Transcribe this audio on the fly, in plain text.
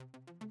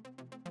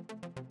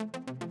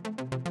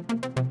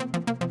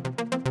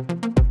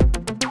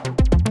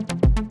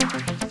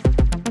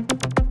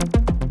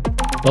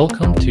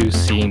Welcome to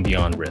Seeing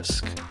Beyond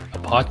Risk, a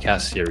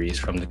podcast series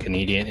from the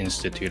Canadian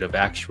Institute of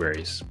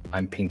Actuaries.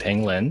 I'm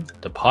Ping-Tang Lin,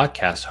 the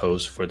podcast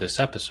host for this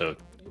episode.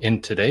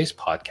 In today's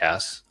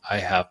podcast, I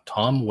have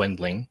Tom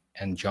Wendling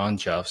and John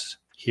Juffs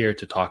here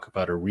to talk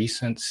about a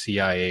recent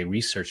CIA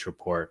research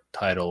report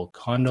titled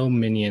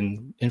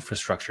Condominium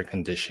Infrastructure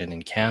Condition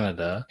in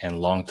Canada and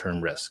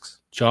Long-Term Risks.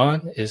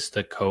 John is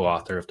the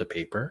co-author of the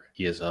paper.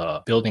 He is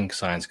a building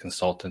science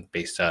consultant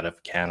based out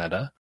of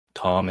Canada.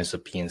 Tom is a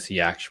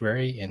P&C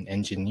actuary and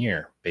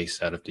engineer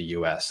based out of the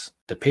US.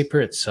 The paper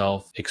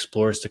itself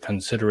explores the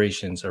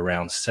considerations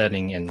around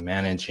setting and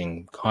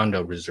managing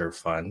condo reserve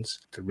funds,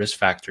 the risk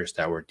factors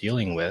that we're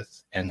dealing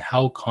with, and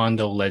how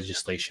condo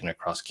legislation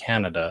across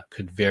Canada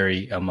could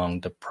vary among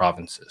the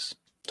provinces.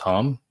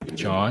 Tom,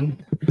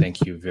 John,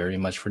 thank you very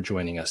much for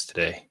joining us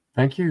today.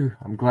 Thank you.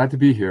 I'm glad to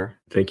be here.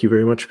 Thank you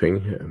very much,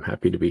 Ping. I'm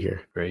happy to be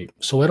here. Great.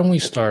 So why don't we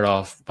start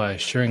off by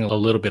sharing a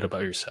little bit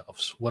about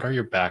yourselves? What are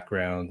your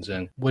backgrounds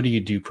and what do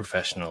you do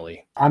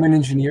professionally? I'm an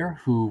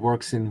engineer who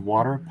works in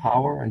water,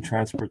 power, and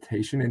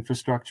transportation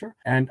infrastructure.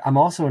 And I'm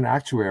also an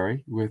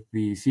actuary with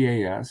the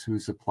CAS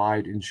who's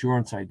applied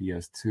insurance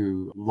ideas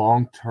to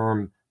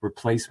long-term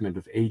replacement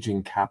of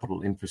aging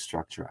capital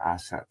infrastructure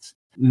assets.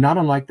 Not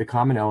unlike the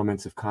common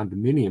elements of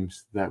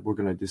condominiums that we're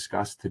going to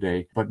discuss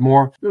today, but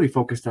more really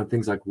focused on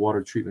things like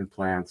water treatment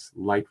plants,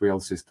 light rail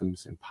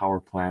systems, and power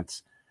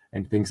plants,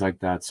 and things like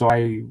that. So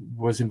I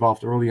was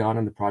involved early on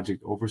in the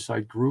project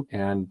oversight group,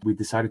 and we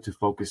decided to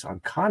focus on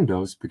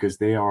condos because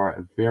they are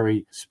a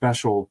very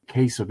special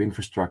case of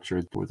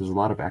infrastructure where there's a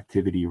lot of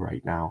activity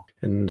right now.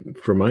 And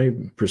from my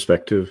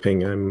perspective,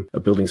 Ping, I'm a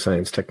building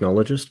science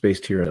technologist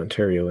based here in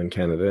Ontario in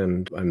Canada,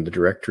 and I'm the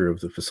director of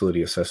the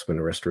Facility Assessment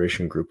and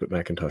Restoration Group at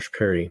McIntosh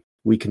Perry.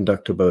 We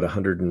conduct about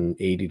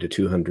 180 to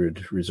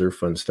 200 reserve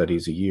fund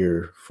studies a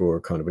year for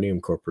condominium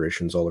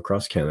corporations all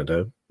across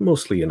Canada,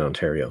 mostly in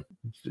Ontario.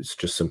 It's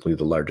just simply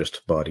the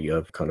largest body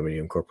of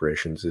condominium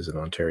corporations is in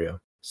Ontario.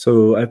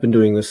 So I've been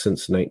doing this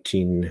since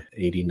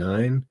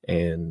 1989,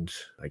 and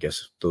I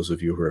guess those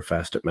of you who are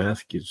fast at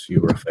math gives you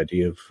a rough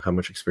idea of how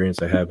much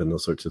experience I have in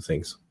those sorts of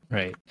things.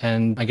 Right.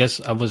 And I guess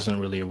I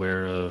wasn't really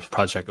aware of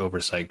Project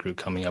Oversight Group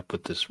coming up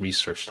with this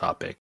research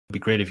topic. It'd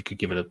be great if you could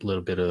give it a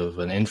little bit of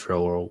an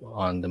intro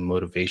on the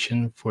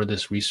motivation for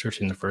this research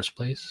in the first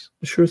place.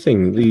 Sure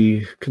thing.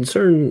 The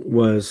concern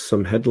was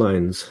some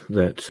headlines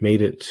that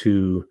made it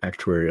to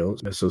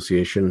Actuarial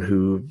Association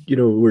who,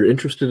 were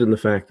interested in the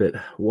fact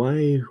that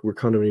why were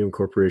condominium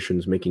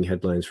corporations making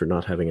headlines for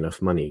not having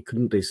enough money?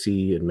 Couldn't they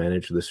see and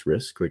manage this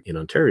risk? Like in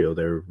Ontario,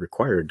 they're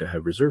required to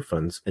have reserve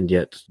funds, and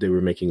yet they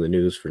were making the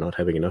news for not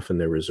having enough in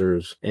their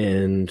reserves.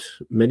 And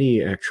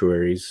many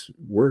actuaries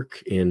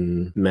work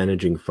in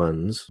managing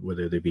funds,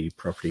 whether they be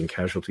property and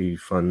casualty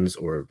funds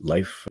or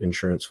life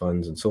insurance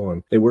funds and so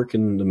on. They work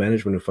in the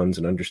management of funds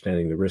and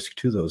understanding the risk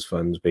to those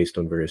funds based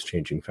on various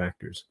changing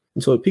factors.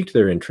 And so it piqued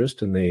their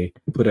interest, and they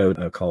put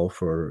out a call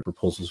for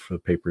proposals for the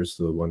papers,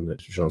 the one that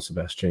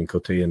Jean-Sébastien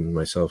Côté and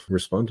myself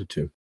responded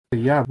to.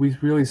 Yeah, we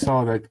really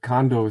saw that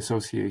condo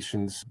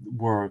associations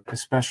were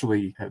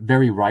especially a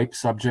very ripe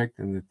subject,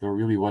 and that there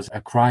really was a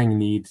crying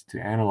need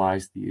to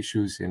analyze the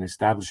issues in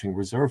establishing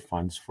reserve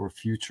funds for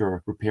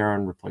future repair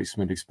and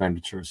replacement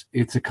expenditures.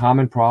 It's a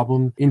common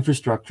problem.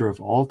 Infrastructure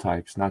of all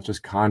types, not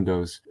just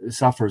condos,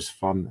 suffers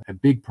from a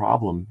big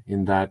problem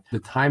in that the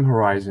time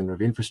horizon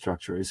of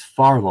infrastructure is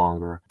far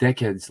longer,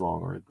 decades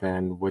longer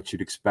than what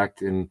you'd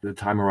expect in the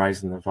time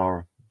horizon of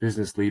our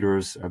business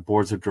leaders,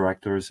 boards of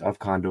directors of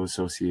condo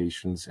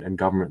associations, and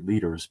government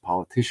leaders.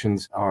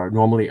 Politicians are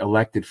normally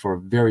elected for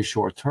very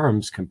short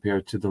terms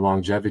compared to the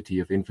longevity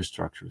of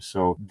infrastructure.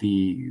 So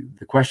the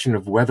question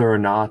of whether or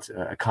not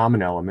a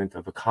common element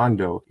of a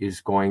condo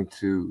is going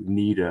to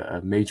need a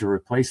major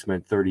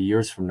replacement 30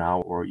 years from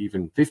now or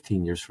even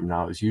 15 years from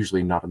now is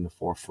usually not in the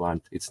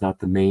forefront. It's not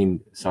the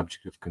main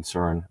subject of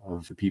concern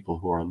of the people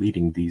who are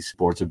leading these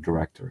boards of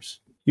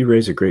directors. You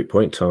raise a great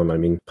point, Tom. I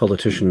mean,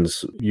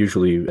 politicians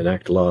usually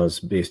enact laws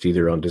based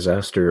either on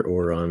disaster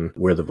or on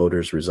where the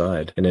voters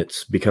reside. And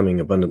it's becoming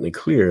abundantly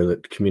clear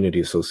that community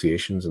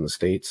associations in the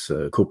States,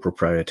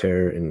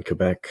 coproprietaire in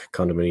Quebec,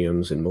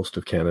 condominiums in most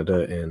of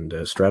Canada, and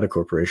strata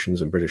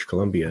corporations in British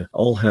Columbia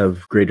all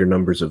have greater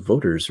numbers of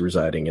voters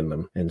residing in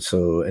them. And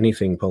so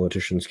anything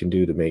politicians can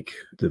do to make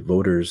the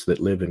voters that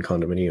live in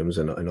condominiums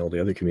and all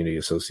the other community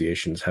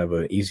associations have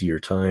an easier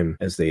time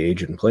as they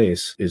age in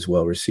place is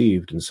well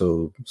received. And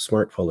so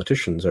smart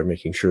politicians are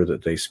making sure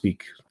that they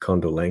speak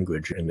condo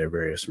language in their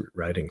various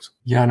ridings.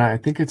 Yeah, and I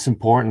think it's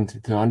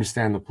important to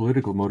understand the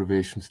political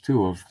motivations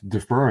too of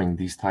deferring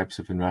these types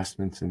of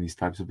investments and these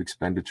types of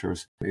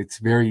expenditures. It's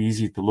very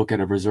easy to look at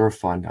a reserve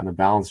fund on a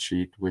balance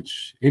sheet,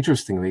 which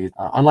interestingly,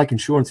 unlike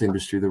insurance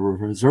industry, the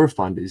reserve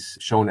fund is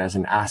shown as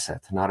an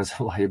asset, not as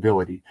a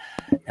liability.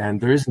 And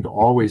there isn't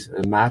always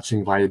a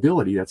matching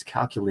liability that's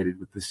calculated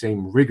with the same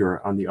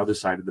rigor on the other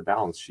side of the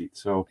balance sheet.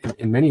 So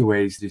in many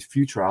ways, these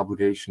future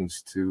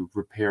obligations to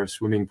repair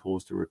swimming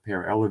pools, to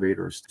repair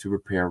elevators, to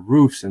repair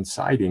roofs and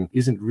siding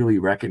isn't really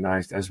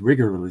recognized as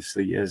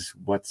rigorously as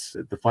what's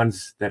the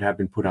funds that have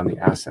been put on the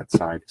asset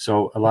side.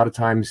 So a lot of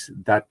times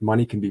that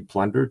money can be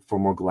plundered for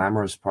more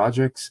glamorous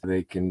projects.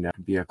 They can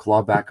be a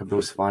clawback of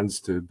those funds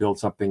to build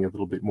something a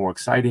little bit more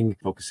exciting,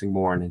 focusing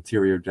more on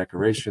interior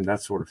decoration,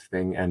 that sort of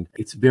thing. And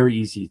it's very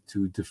easy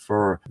to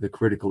defer the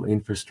critical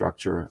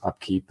infrastructure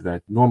upkeep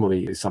that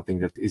normally is something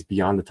that is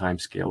beyond the time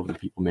scale of the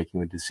people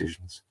making the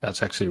decisions.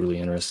 That's actually really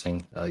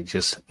interesting.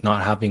 Just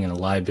not having a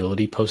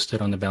liability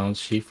posted on the balance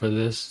sheet for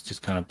this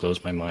just kind of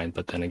blows my mind.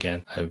 But then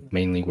again, I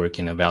mainly work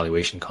in a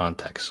valuation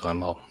context, so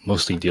I'm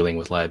mostly dealing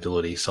with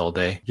liabilities all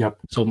day. Yep.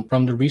 So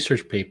from the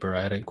research paper,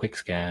 I had a quick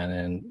scan,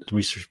 and the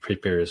research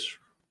paper is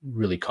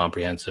really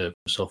comprehensive.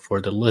 So for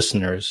the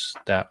listeners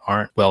that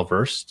aren't well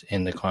versed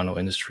in the condo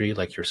industry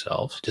like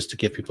yourselves, just to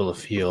give people a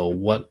feel,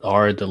 what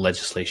are the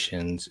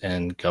legislations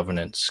and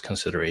governance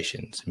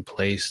considerations in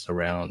place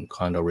around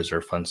condo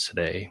reserve funds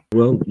today?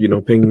 Well,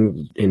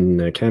 Ping,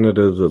 in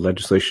Canada, the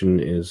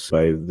legislation is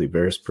by the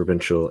various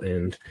provincial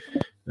and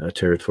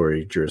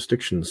territory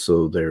jurisdictions.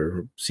 So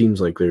there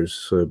seems like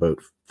there's about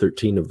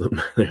 13 of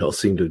them. They all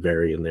seem to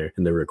vary in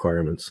their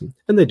requirements,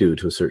 and they do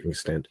to a certain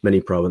extent.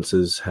 Many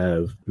provinces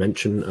have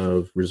mention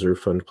of reserve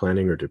fund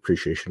planning or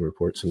depreciation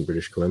reports in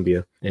British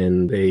Columbia,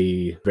 and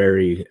they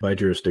vary by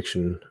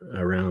jurisdiction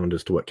around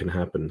as to what can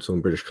happen. So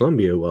in British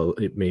Columbia, while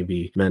it may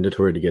be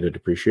mandatory to get a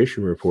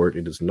depreciation report,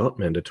 it is not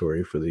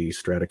mandatory for the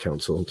Strata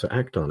Council to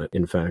act on it.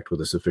 In fact,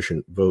 with a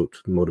sufficient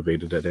vote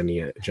motivated at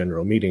any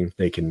general meeting,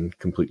 they can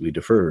completely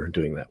defer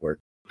doing that work.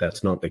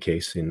 That's not the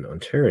case in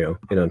Ontario.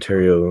 In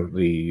Ontario,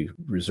 the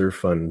reserve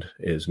fund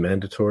is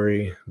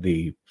mandatory.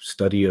 The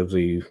study of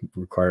the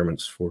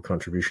requirements for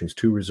contributions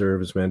to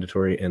reserve is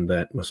mandatory, and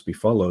that must be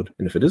followed.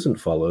 And if it isn't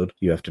followed,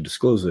 you have to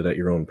disclose it at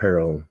your own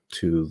peril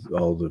to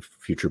all the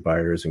future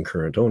buyers and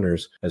current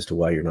owners as to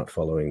why you're not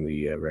following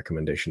the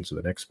recommendations of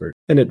an expert.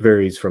 And it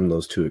varies from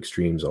those two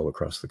extremes all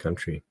across the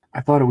country. I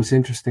thought it was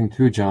interesting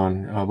too,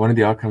 John. One of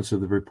the outcomes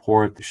of the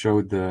report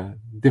showed the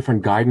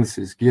different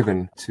guidances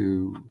given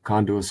to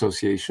condo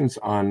associations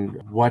on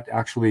what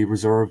actually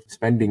reserve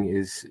spending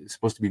is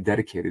supposed to be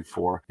dedicated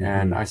for. Mm-hmm.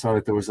 And I saw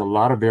that there was a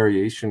lot of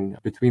variation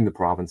between the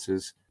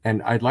provinces.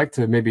 And I'd like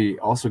to maybe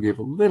also give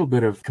a little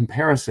bit of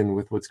comparison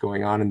with what's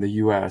going on in the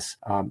U.S.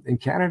 In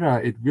Canada,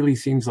 it really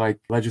seems like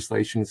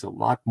legislation is a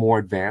lot more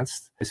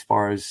advanced as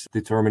far as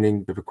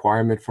determining the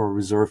requirement for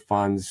reserve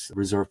fund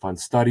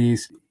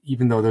studies.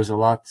 Even though there's a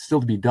lot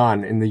still to be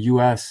done, in the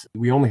U.S.,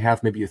 we only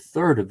have maybe a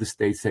third of the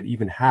states that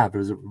even have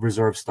a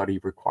reserve study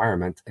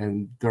requirement.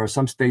 And there are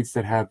some states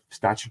that have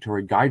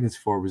statutory guidance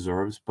for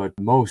reserves, but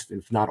most,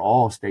 if not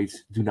all,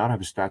 states do not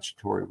have a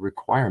statutory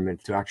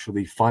requirement to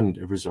actually fund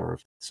a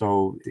reserve.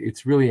 So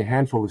it's really a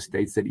handful of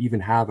states that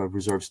even have a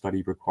reserve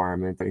study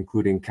requirement,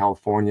 including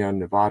California,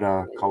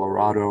 Nevada,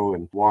 Colorado,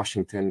 and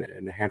Washington,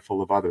 and a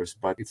handful of others.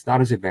 But it's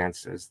not as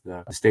advanced as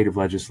the state of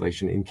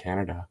legislation in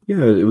Canada.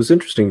 Yeah, it was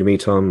interesting to me,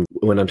 Tom,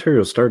 when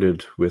Ontario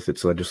started with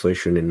its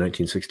legislation in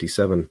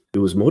 1967, it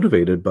was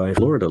motivated by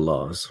Florida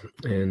laws.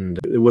 And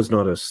it was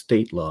not a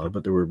state law,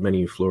 but there were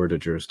many Florida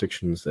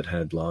jurisdictions that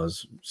had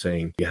laws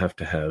saying you have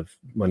to have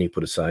money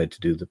put aside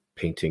to do the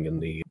painting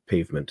and the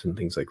pavement and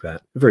things like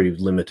that. A very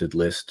limited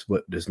list.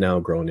 What has now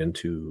grown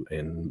into,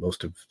 and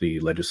most of the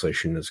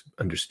legislation is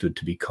understood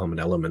to be common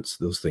elements,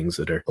 those things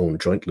that are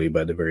owned jointly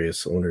by the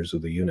various owners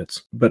of the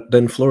units. But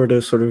then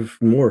Florida sort of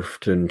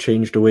morphed and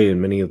changed away,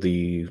 and many of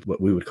the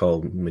what we would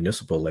call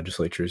municipal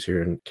legislatures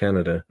here in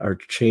Canada are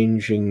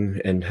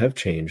changing and have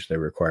changed their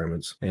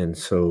requirements. And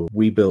so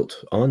we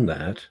built on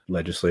that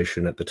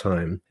legislation at the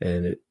time,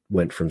 and it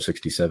went from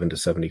 67 to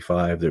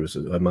 75. There was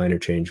a minor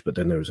change, but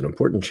then there was an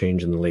important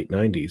change in the late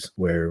 90s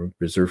where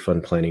reserve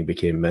fund planning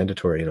became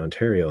mandatory in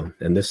Ontario.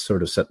 And this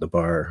sort of set the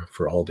bar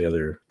for all the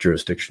other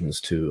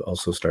jurisdictions to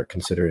also start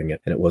considering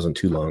it. And it wasn't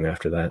too long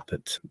after that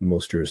that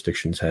most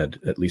jurisdictions had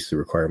at least the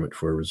requirement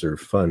for a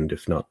reserve fund,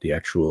 if not the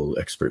actual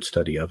expert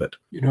study of it.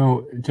 You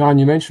know, John,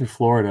 you mentioned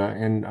Florida,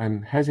 and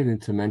I'm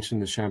hesitant to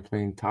mention the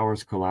Champlain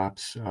Towers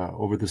collapse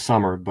over the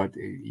summer, but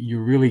you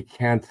really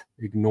can't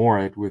ignore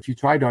it. If you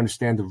try to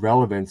understand the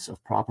relevance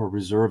of proper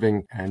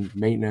reserving and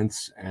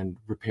maintenance and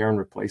repair and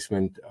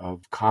replacement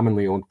of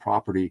commonly owned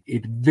property,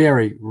 it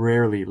very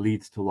rarely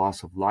leads to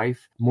loss of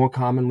life. More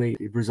commonly,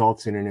 it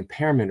results in an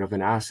impairment of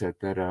an asset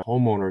that a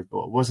homeowner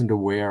wasn't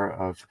aware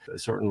of, a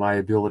certain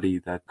liability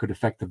that could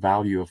affect the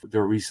value of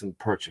their recent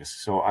purchase.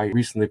 So I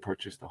recently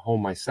purchased a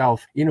home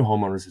myself in a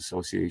homeowners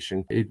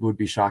association. It would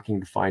be shocking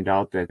to find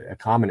out that a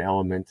common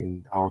element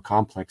in our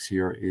complex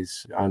here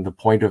is on the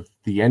point of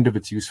the end of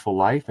its useful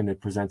life, and it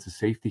presents a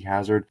safety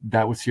hazard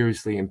that would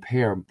seriously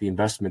impair the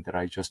investment that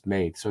I just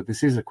made. So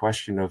this is a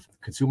question of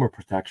consumer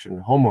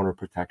protection, homeowner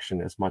protection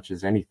as much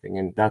as anything.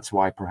 And that's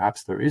why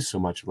perhaps there is so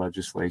much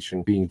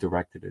legislation being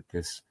directed at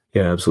this.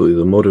 Yeah, absolutely.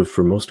 The motive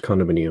for most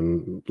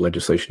condominium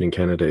legislation in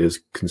Canada is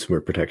consumer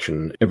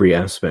protection. Every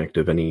aspect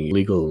of any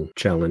legal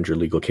challenge or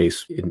legal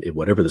case, in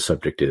whatever the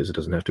subject is, it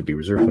doesn't have to be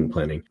reserve fund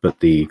planning, but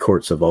the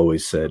courts have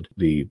always said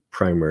the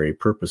primary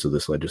purpose of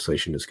this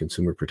legislation is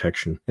consumer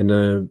protection.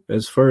 And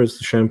as far as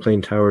the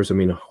Champlain Towers, I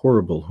mean, a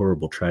horrible,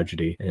 horrible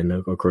tragedy. And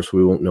of course,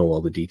 we won't know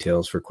all the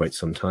details for quite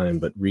some time,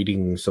 but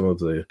reading some of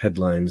the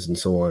headlines and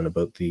so on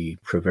about the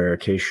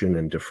prevarication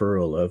and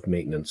deferral of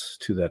maintenance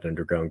to that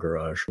underground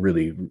garage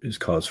really is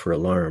cause for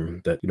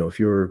alarm. That, if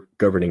your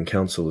governing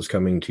council is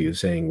coming to you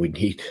saying we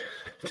need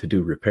to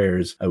do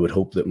repairs, I would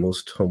hope that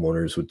most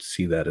homeowners would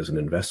see that as an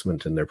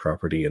investment in their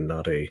property and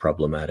not a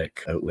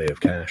problematic outlay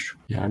of cash.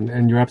 Yeah,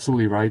 and you're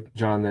absolutely right,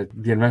 John, that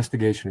the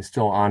investigation is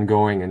still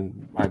ongoing,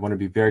 and I want to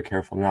be very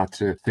careful not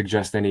to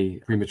suggest any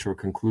premature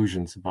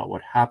conclusions about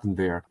what happened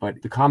there.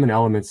 But the common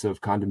elements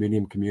of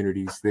condominium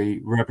communities,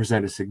 they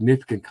represent a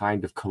significant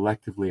kind of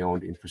collectively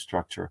owned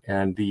infrastructure.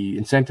 And the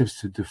incentives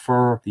to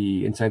defer,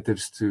 the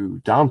incentives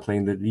to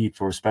downplay the need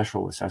for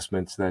special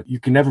assessments, that you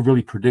can never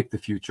really predict the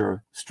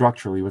future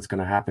structurally, what's going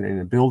to happen in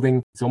a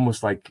building. It's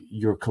almost like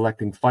you're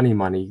collecting funny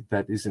money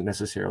that isn't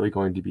necessarily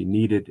going to be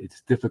needed.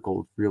 It's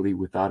difficult, really,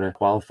 without a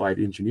qualified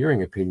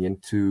engineering opinion,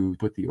 to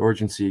put the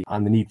urgency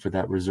on the need for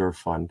that reserve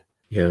fund.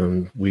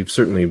 Yeah, we've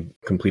certainly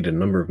completed a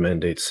number of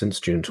mandates since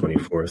June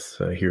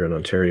 24th here in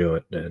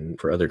Ontario and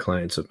for other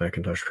clients of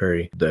Macintosh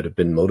Prairie that have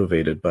been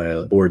motivated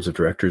by boards of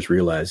directors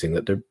realizing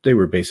that they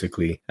were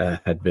basically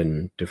had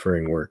been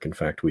deferring work. In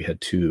fact, we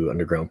had 2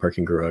 underground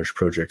parking garage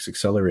projects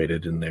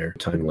accelerated in their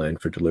timeline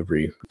for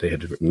delivery. They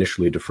had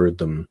initially deferred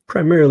them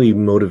primarily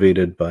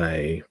motivated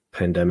by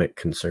pandemic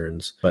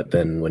concerns. But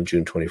then when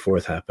June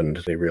 24th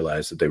happened, they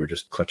realized that they were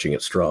just clutching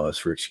at straws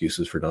for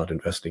excuses for not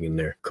investing in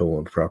their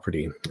co-owned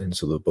property. And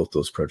so both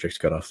those projects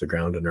got off the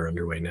ground and are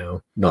underway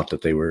now. Not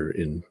that they were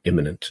in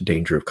imminent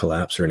danger of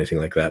collapse or anything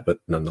like that, but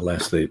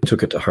nonetheless, they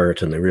took it to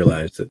heart and they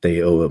realized that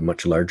they owe a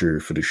much larger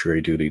fiduciary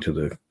duty to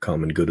the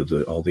common good of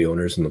all the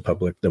owners and the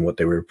public than what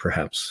they were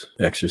perhaps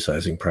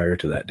exercising prior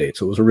to that date.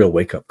 So it was a real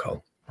wake-up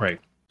call.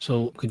 Right.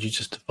 So could you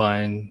just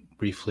define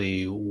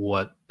briefly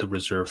what the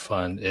reserve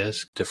fund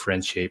is,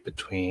 differentiate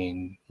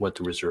between what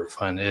the reserve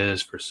fund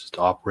is versus the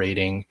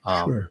operating,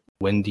 Sure.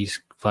 when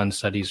these fund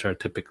studies are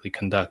typically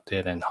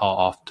conducted, and how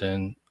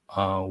often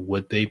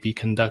would they be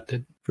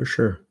conducted? For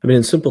sure. I mean,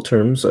 in simple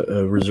terms,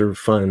 a reserve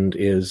fund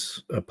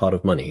is a pot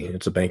of money.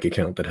 It's a bank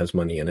account that has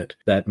money in it.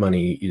 That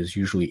money is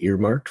usually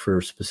earmarked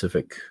for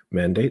specific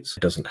mandates.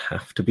 It doesn't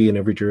have to be in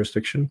every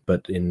jurisdiction,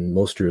 but in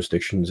most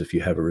jurisdictions, if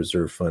you have a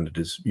reserve fund, it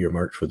is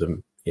earmarked for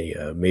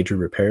a major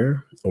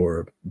repair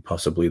or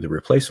possibly the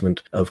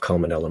replacement of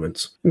common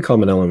elements. And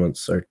common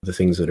elements are the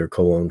things that are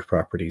co-owned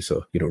property.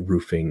 So,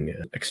 roofing,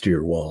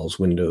 exterior walls,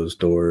 windows,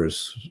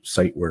 doors,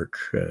 site work,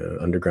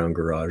 underground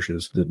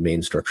garages, the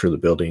main structure of the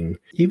building,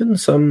 even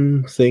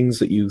some things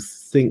that you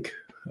think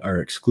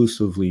are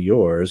exclusively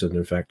yours, and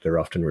in fact they're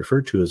often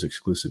referred to as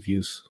exclusive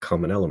use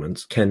common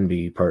elements, can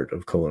be part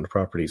of co-owned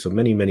property. So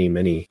many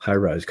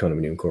high-rise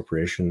condominium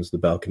corporations, the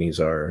balconies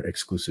are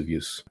exclusive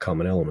use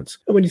common elements.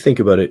 And when you think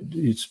about it,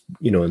 it's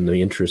in the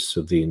interests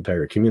of the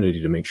entire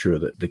community to make sure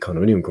that the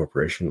condominium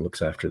corporation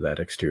looks after that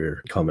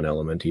exterior common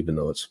element, even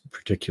though it's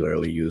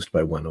particularly used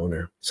by one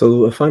owner.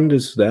 So a fund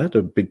is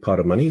a big pot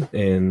of money,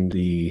 and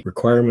the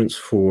requirements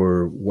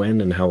for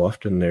when and how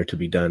often they're to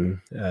be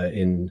done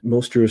in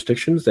most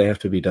jurisdictions, they have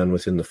to be done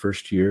within the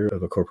first year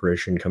of a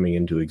corporation coming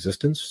into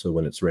existence. So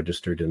when it's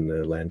registered in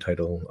the land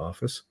title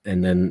office,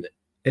 and then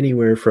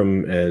anywhere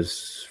from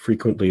as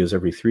frequently as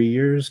every 3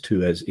 years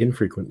to as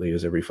infrequently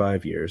as every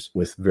 5 years,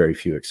 with very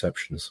few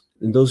exceptions.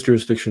 In those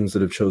jurisdictions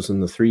that have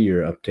chosen the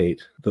 3-year update,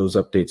 those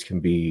updates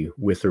can be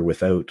with or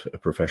without a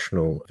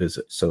professional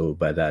visit. So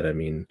by that, I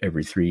mean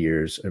every 3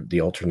 years, the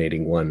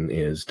alternating one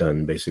is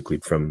done basically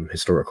from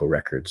historical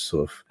records.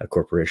 So if a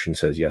corporation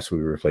says, yes, we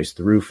replaced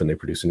the roof, and they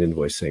produce an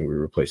invoice saying we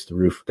replaced the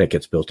roof, that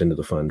gets built into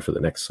the fund for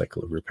the next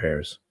cycle of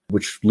repairs.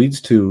 Which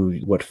leads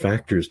to what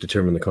factors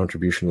determine the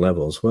contribution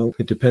levels. Well,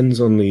 it depends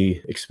on the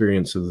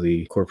experience of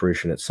the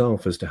corporation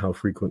itself as to how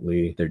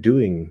frequently they're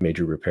doing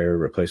major repair or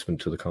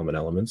replacement to the common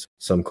elements.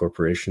 Some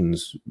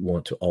corporations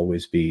want to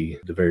always be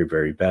the very,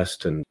 very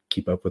best and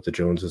keep up with the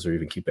Joneses or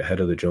even keep ahead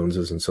of the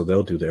Joneses. And so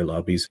they'll do their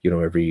lobbies,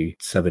 every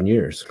 7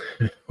 years.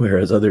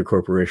 Whereas other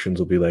corporations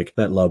will be like,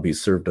 that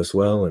lobby's served us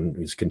well and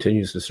it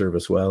continues to serve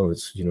us well. And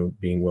it's,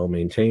 being well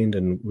maintained.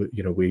 And,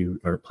 we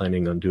aren't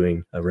planning on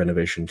doing a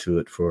renovation to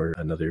it for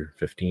another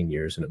 15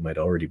 years, and it might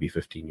already be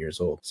 15 years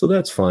old. So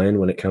that's fine.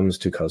 When it comes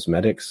to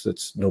cosmetics,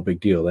 it's no big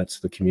deal. That's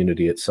the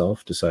community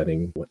itself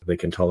deciding what they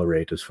can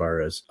tolerate as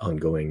far as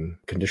ongoing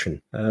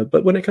condition.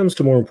 But when it comes comes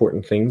to more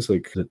important things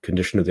like the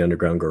condition of the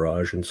underground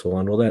garage and so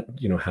on, well, that,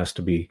 has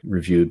to be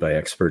reviewed by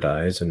expert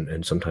eyes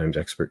and sometimes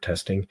expert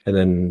testing, and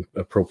then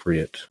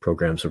appropriate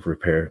programs of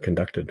repair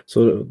conducted.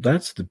 So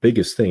that's the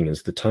biggest thing,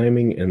 is the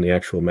timing and the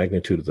actual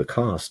magnitude of the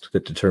cost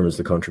that determines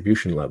the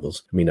contribution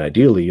levels. I mean,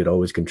 ideally, you'd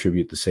always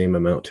contribute the same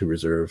amount to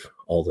reserve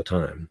all the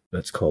time.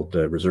 That's called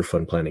reserve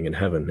fund planning in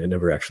heaven. It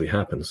never actually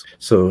happens.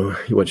 So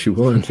what you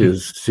want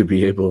is to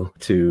be able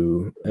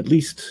to at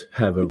least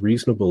have a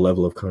reasonable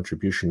level of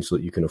contribution so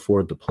that you can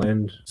afford the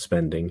planned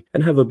spending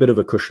and have a bit of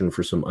a cushion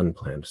for some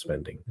unplanned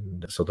spending.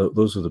 And so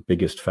those are the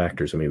biggest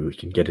factors. I mean, we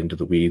can get into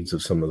the weeds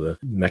of some of the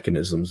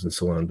mechanisms and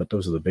so on, but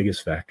those are the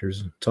biggest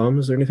factors. Tom,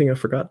 is there anything I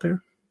forgot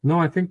there? No,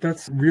 I think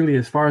that's really,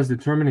 as far as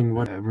determining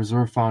what a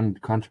reserve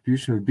fund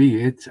contribution would be,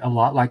 it's a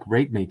lot like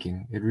rate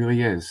making. It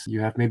really is.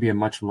 You have maybe a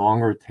much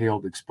longer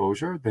tailed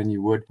exposure than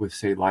you would with,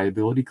 say,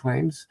 liability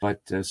claims.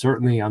 But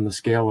certainly on the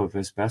scale of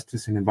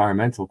asbestos and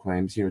environmental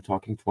claims,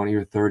 talking 20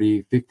 or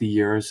 30, 50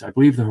 years. I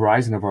believe the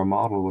horizon of our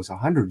model was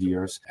 100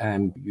 years.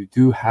 And you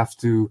do have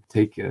to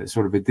take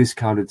sort of a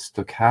discounted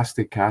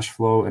stochastic cash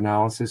flow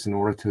analysis in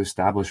order to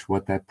establish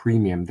what that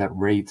premium, that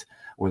rate,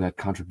 or that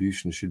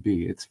contribution should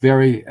be. It's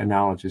very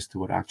analogous to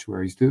what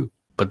actuaries do.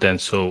 But then,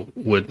 so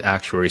would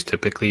actuaries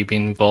typically be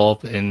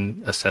involved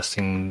in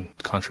assessing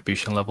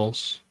contribution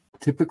levels?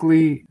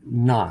 Typically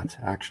not,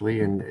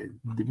 actually. And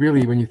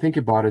really, when you think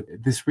about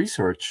it, this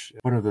research,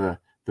 one of the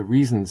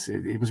reasons,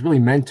 it was really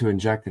meant to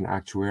inject an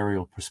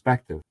actuarial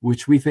perspective,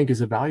 which we think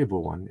is a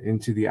valuable one,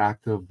 into the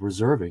act of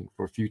reserving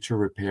for future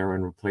repair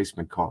and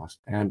replacement costs.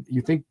 And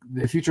you think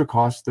the future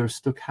costs, they're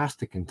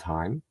stochastic in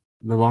time.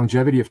 The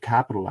longevity of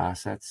capital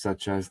assets,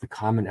 such as the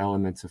common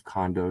elements of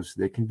condos,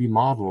 they can be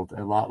modeled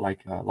a lot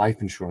like a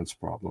life insurance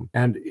problem.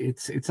 And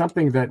it's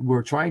something that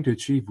we're trying to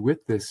achieve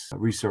with this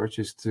research,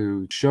 is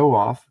to show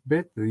off a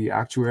bit the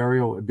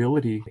actuarial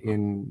ability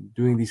in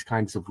doing these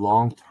kinds of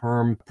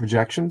long-term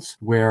projections,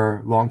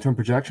 where long-term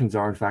projections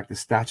are in fact a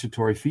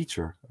statutory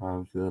feature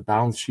of the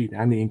balance sheet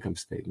and the income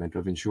statement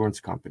of insurance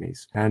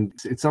companies. And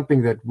it's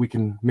something that we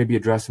can maybe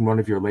address in one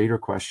of your later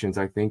questions.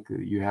 I think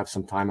you have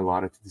some time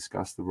allotted to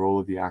discuss the role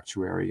of the actuary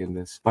in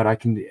this, but I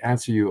can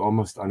answer you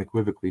almost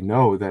unequivocally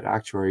no, that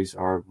actuaries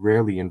are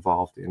rarely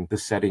involved in the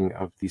setting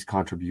of these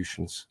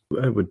contributions.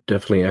 I would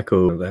definitely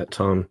echo that,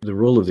 Tom. The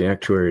role of the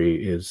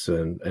actuary is,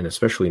 and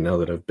especially now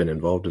that I've been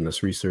involved in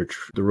this research,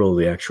 the role of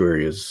the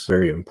actuary is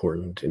very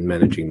important in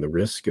managing the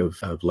risk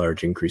of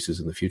large increases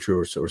in the future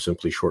or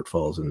simply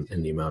shortfalls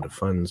in the amount of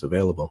funds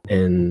available.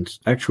 And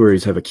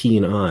actuaries have a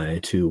keen eye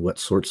to what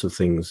sorts of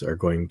things are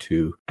going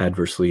to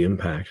adversely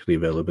impact the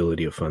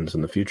availability of funds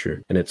in the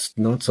future. And it's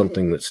not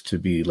something that's to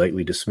be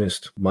lightly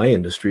dismissed. My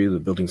industry, the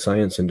building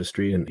science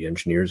industry, and the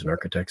engineers and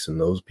architects and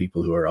those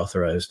people who are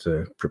authorized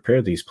to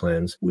prepare these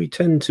plans, we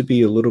tend to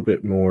be a little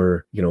bit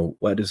more,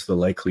 what is the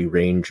likely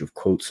range of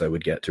quotes I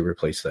would get to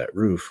replace that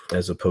roof,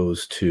 as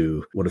opposed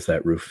to what if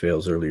that roof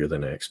fails earlier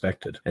than I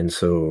expected. And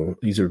so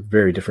these are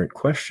very different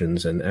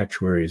questions, and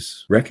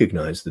actuaries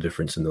recognize the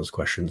difference in those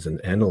questions and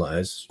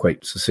analyze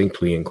quite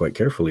succinctly and quite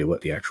carefully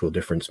what the actual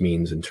difference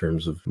means in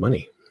terms of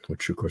money,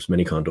 which of course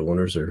many condo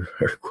owners are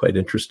quite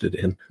interested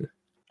in.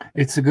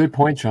 It's a good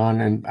point,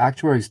 John, and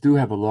actuaries do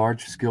have a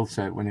large skill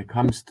set when it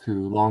comes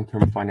to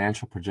long-term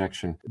financial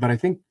projection. But I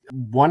think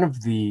one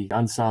of the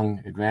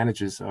unsung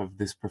advantages of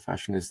this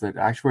profession is that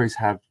actuaries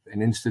have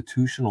an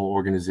institutional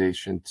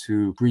organization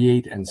to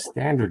create and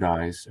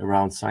standardize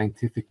around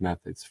scientific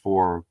methods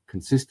for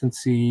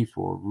consistency,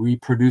 for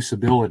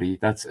reproducibility.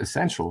 That's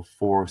essential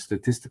for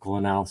statistical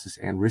analysis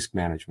and risk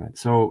management.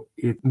 So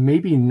it may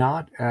be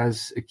not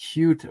as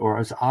acute or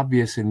as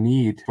obvious a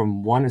need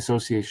from one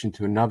association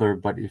to another,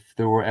 but if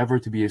there were ever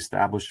to be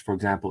established, for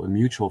example, a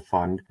mutual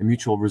fund, a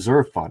mutual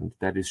reserve fund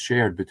that is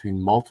shared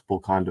between multiple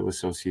condo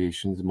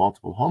associations,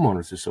 multiple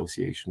homeowners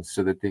associations,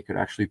 so that they could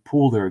actually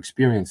pool their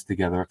experience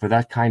together for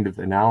that kind of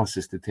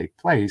analysis to take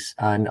place,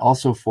 and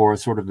also for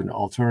sort of an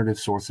alternative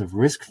source of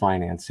risk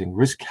financing,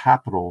 risk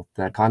capital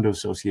that condo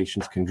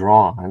associations can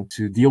draw on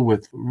to deal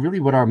with really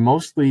what are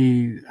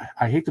mostly,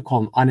 I hate to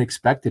call them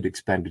unexpected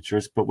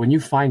expenditures, but when you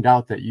find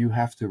out that you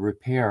have to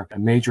repair a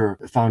major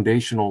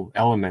foundational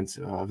element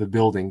of a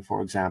building,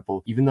 for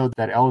example, even though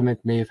that element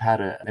may have had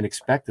an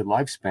expected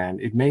lifespan,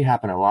 it may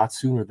happen a lot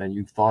sooner than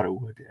you thought it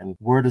would. And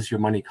where does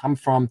your money come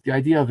from? The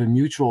idea of a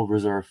mutual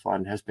reserve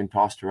fund has been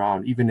tossed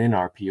around even in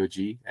our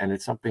POG, and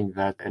it's something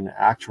that an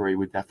actuary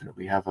would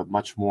definitely have a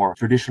much more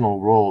traditional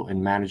role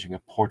in managing a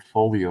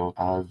portfolio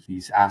of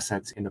these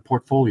assets in a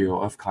portfolio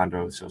of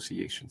condo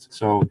associations.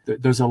 So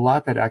there's a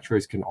lot that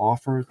actuaries can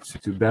offer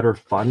to better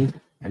fund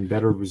and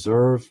better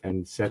reserve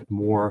and set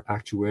more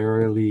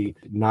actuarially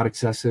not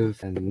excessive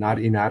and not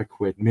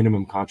inadequate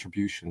minimum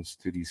contributions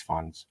to these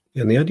funds.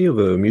 And the idea of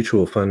a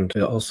mutual fund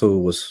also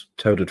was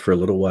touted for a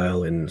little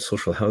while in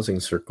social housing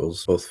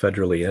circles, both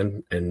federally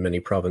and in many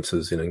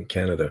provinces in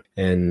Canada.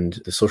 And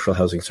the Social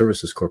Housing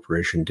Services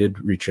Corporation did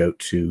reach out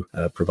to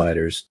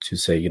providers to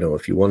say,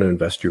 if you want to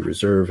invest your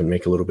reserve and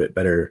make a little bit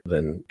better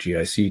than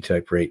GIC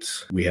type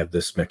rates, we have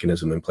this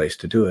mechanism in place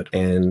to do it.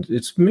 And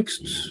it's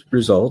mixed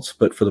results,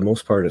 but for the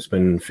most part, it's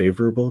been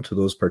favorable to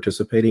those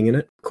participating in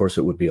it. Of course,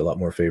 it would be a lot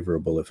more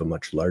favorable if a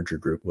much larger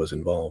group was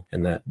involved,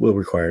 and that will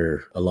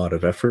require a lot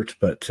of effort.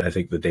 But I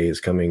think the day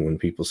is coming when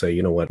people say,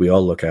 you know what, we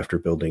all look after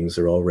buildings,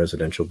 they're all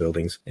residential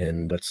buildings,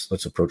 and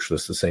let's approach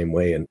this the same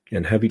way and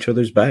have each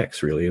other's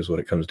backs, really, is what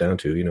it comes down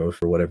to. If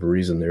for whatever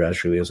reason there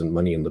actually isn't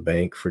money in the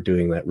bank for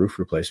doing that roof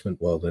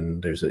replacement, well,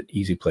 then there's an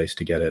easy place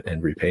to get it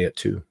and repay it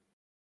too.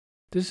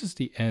 This is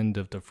the end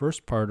of the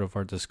first part of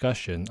our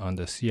discussion on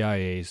the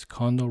CIA's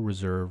Condo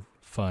Reserve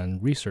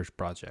Fund research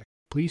project.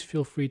 Please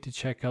feel free to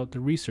check out the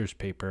research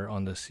paper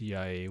on the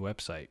CIA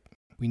website.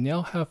 We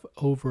now have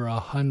over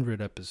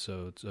 100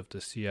 episodes of the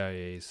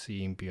CIA's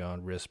Seeing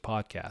Beyond Risk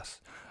podcast.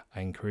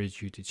 I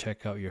encourage you to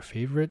check out your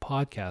favorite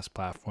podcast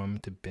platform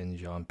to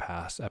binge on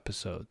past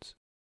episodes.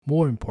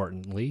 More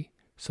importantly,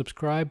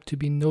 subscribe to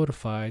be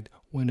notified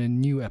when a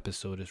new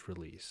episode is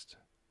released.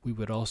 We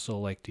would also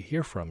like to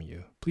hear from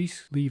you.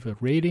 Please leave a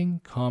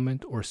rating,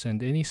 comment, or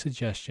send any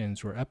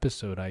suggestions or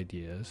episode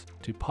ideas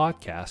to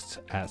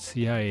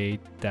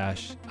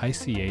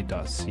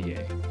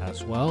podcasts@cia-ica.ca.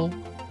 As well,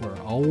 we're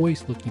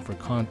always looking for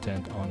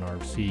content on our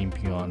Seeing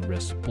Beyond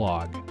Risk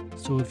blog.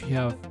 So if you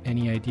have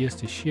any ideas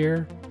to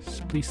share,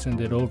 please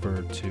send it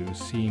over to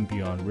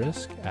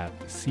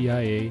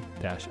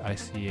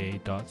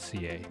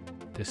seeingBeyondRisk@cia-ica.ca.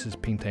 This is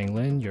Ping-Tang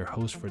Lin, your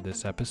host for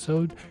this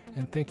episode,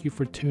 and thank you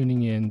for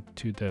tuning in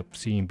to the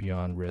Seeing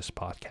Beyond Risk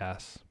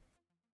podcast.